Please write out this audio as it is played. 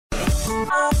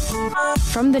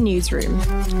From the newsroom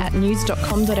at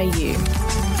news.com.au.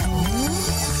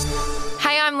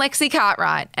 Hey, I'm Lexi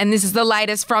Cartwright, and this is the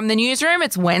latest from the newsroom.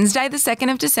 It's Wednesday, the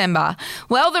 2nd of December.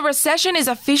 Well, the recession is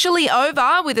officially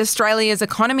over, with Australia's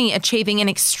economy achieving an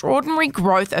extraordinary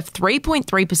growth of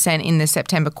 3.3% in the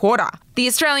September quarter. The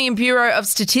Australian Bureau of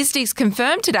Statistics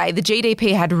confirmed today the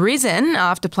GDP had risen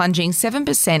after plunging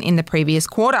 7% in the previous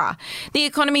quarter. The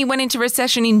economy went into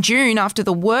recession in June after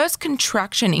the worst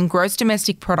contraction in gross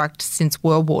domestic product since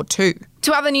World War II.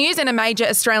 To other news, and a major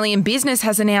Australian business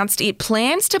has announced it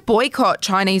plans to boycott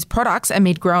Chinese products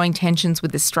amid growing tensions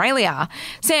with Australia.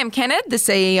 Sam Kennard, the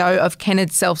CEO of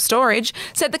Kennard Self Storage,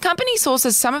 said the company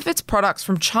sources some of its products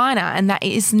from China and that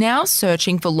it is now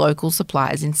searching for local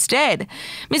suppliers instead.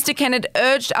 Mr. Kennard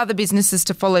urged other businesses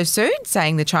to follow suit,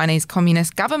 saying the Chinese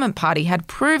Communist Government Party had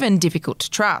proven difficult to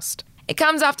trust. It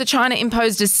comes after China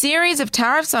imposed a series of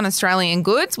tariffs on Australian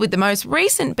goods, with the most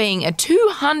recent being a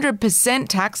 200%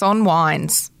 tax on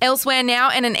wines. Elsewhere now,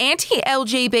 and an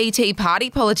anti-LGBT party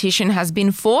politician has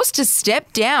been forced to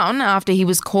step down after he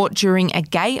was caught during a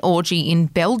gay orgy in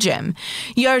Belgium.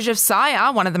 Jozef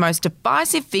Sayer, one of the most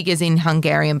divisive figures in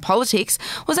Hungarian politics,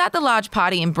 was at the large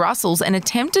party in Brussels and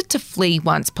attempted to flee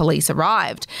once police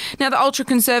arrived. Now, the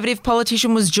ultra-conservative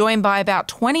politician was joined by about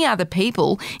 20 other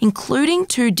people, including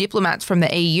 2 diplomats from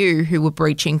the EU who were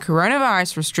breaching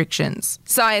coronavirus restrictions.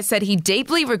 Sayer said he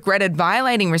deeply regretted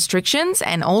violating restrictions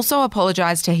and also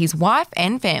apologised to his wife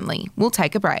and family. We'll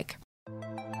take a break.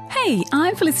 Hey,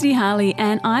 I'm Felicity Harley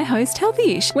and I host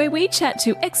Healthyish, where we chat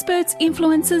to experts,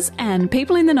 influencers and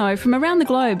people in the know from around the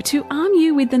globe to arm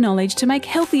you with the knowledge to make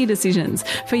healthier decisions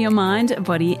for your mind,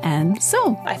 body and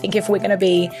soul. I think if we're going to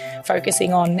be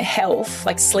focusing on health,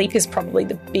 like sleep is probably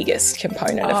the biggest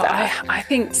component of that. I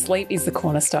think sleep is the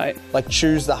cornerstone. Like,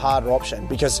 choose the harder option,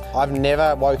 because I've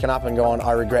never woken up and gone,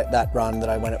 I regret that run that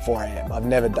I went at 4 a.m. I've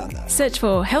never done that. Search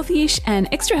for Healthyish and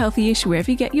Extra Healthyish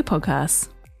wherever you get your podcasts.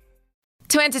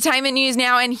 To entertainment news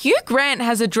now, and Hugh Grant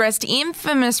has addressed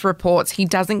infamous reports he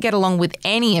doesn't get along with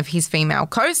any of his female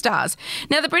co-stars.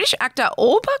 Now, the British actor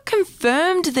all but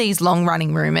confirmed these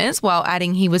long-running rumours, while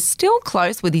adding he was still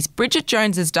close with his Bridget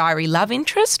Jones's Diary love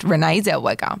interest, Renee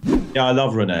Zellweger. Yeah, I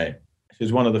love Renee.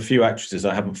 She's one of the few actresses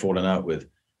I haven't fallen out with,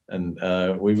 and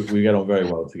we get on very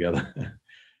well together.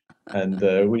 And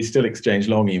we still exchange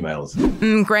long emails.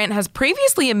 Grant has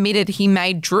previously admitted he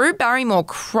made Drew Barrymore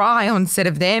cry on set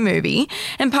of their movie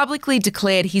and publicly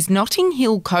declared his Notting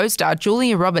Hill co-star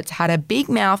Julia Roberts had a big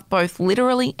mouth both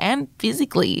literally and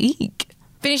physically. Eek.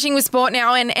 Finishing with sport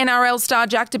now, and NRL star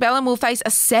Jack de Belin will face a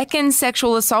second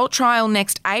sexual assault trial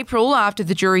next April after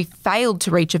the jury failed to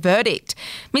reach a verdict.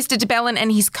 Mr de Belin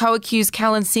and his co-accused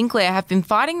Callan Sinclair have been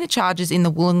fighting the charges in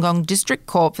the Wollongong District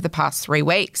Court for the past 3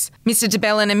 weeks. Mr de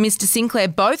Belin and Mr Sinclair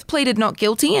both pleaded not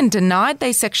guilty and denied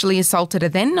they sexually assaulted a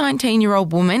then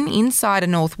 19-year-old woman inside a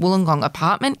North Wollongong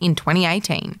apartment in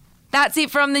 2018. That's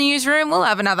it from the newsroom. We'll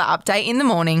have another update in the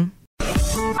morning.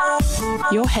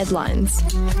 Your headlines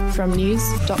from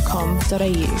news.com.au.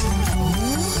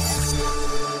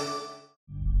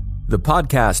 The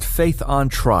podcast Faith on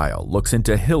Trial looks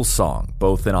into Hillsong,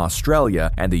 both in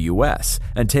Australia and the US,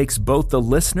 and takes both the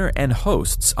listener and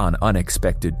hosts on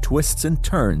unexpected twists and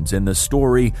turns in the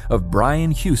story of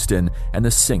Brian Houston and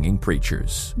the Singing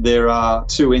Preachers. There are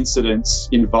 2 incidents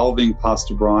involving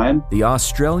Pastor Brian. The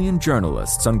Australian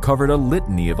journalists uncovered a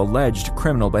litany of alleged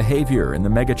criminal behaviour in the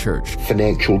megachurch.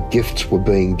 Financial gifts were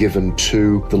being given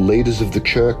to the leaders of the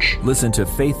church. Listen to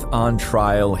Faith on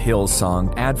Trial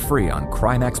Hillsong ad-free on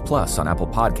Crimex Plus on Apple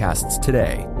Podcasts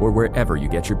today or wherever you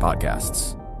get your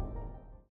podcasts.